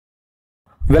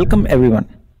Welcome everyone.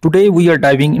 Today we are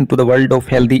diving into the world of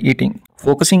healthy eating,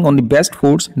 focusing on the best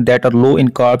foods that are low in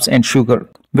carbs and sugar.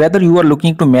 Whether you are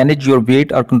looking to manage your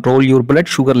weight or control your blood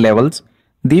sugar levels,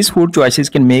 these food choices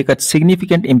can make a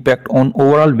significant impact on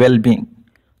overall well-being.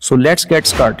 So let's get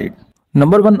started.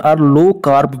 Number 1 are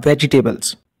low-carb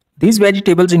vegetables. These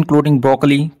vegetables, including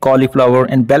broccoli, cauliflower,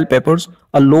 and bell peppers,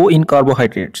 are low in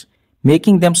carbohydrates,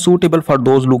 making them suitable for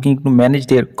those looking to manage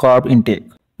their carb intake.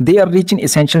 They are rich in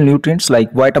essential nutrients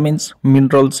like vitamins,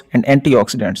 minerals, and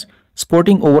antioxidants,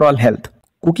 supporting overall health.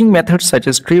 Cooking methods such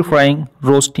as stir frying,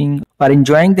 roasting, or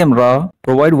enjoying them raw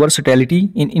provide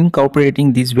versatility in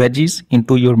incorporating these veggies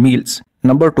into your meals.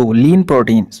 Number 2. Lean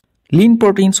proteins. Lean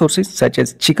protein sources such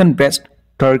as chicken breast,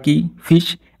 turkey,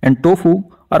 fish, and tofu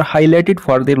are highlighted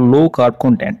for their low carb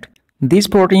content. These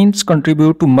proteins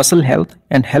contribute to muscle health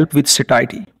and help with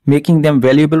satiety, making them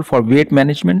valuable for weight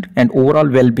management and overall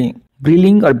well-being.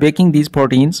 Grilling or baking these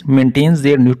proteins maintains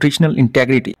their nutritional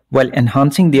integrity while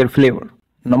enhancing their flavor.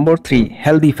 Number 3.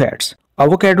 Healthy fats.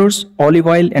 Avocados, olive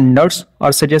oil, and nuts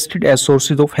are suggested as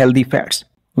sources of healthy fats,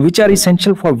 which are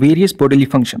essential for various bodily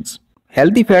functions.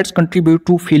 Healthy fats contribute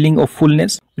to feeling of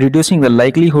fullness, reducing the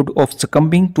likelihood of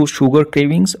succumbing to sugar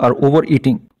cravings or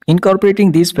overeating.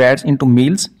 Incorporating these fats into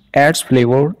meals adds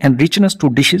flavor and richness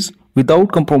to dishes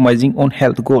without compromising on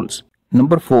health goals.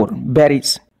 Number 4.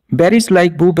 Berries. Berries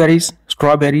like blueberries,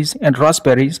 strawberries, and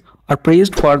raspberries are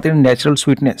praised for their natural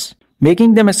sweetness,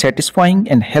 making them a satisfying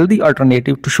and healthy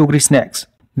alternative to sugary snacks.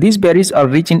 These berries are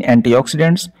rich in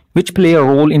antioxidants, which play a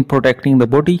role in protecting the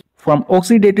body from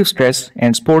oxidative stress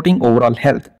and supporting overall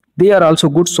health. They are also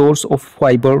a good source of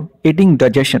fiber, aiding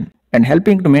digestion and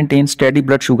helping to maintain steady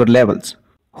blood sugar levels.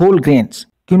 Whole grains.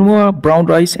 Quinoa, brown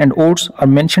rice, and oats are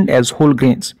mentioned as whole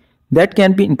grains that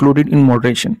can be included in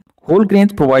moderation. Whole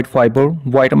grains provide fiber,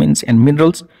 vitamins, and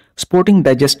minerals, supporting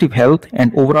digestive health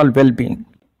and overall well-being.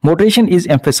 Moderation is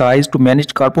emphasized to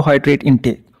manage carbohydrate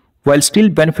intake, while still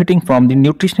benefiting from the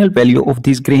nutritional value of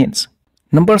these grains.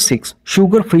 Number 6.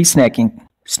 Sugar-free snacking.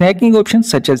 Snacking options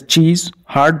such as cheese,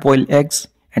 hard-boiled eggs,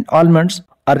 and almonds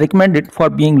are recommended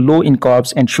for being low in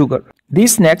carbs and sugar.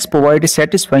 These snacks provide a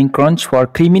satisfying crunch for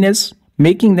creaminess,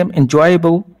 making them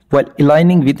enjoyable while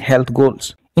aligning with health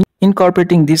goals.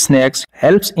 Incorporating these snacks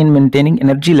helps in maintaining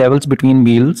energy levels between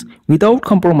meals without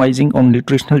compromising on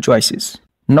nutritional choices.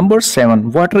 Number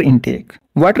 7. Water intake.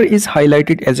 Water is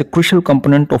highlighted as a crucial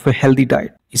component of a healthy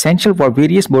diet, essential for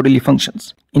various bodily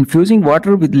functions. Infusing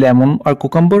water with lemon or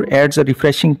cucumber adds a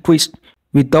refreshing twist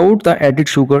without the added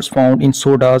sugars found in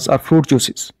sodas or fruit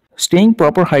juices. Staying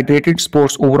proper hydrated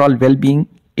supports overall well-being,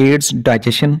 aids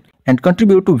digestion, and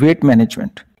contributes to weight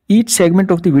management. Each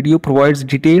segment of the video provides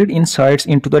detailed insights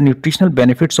into the nutritional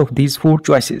benefits of these food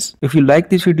choices. If you like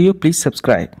this video, please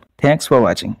subscribe. Thanks for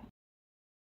watching.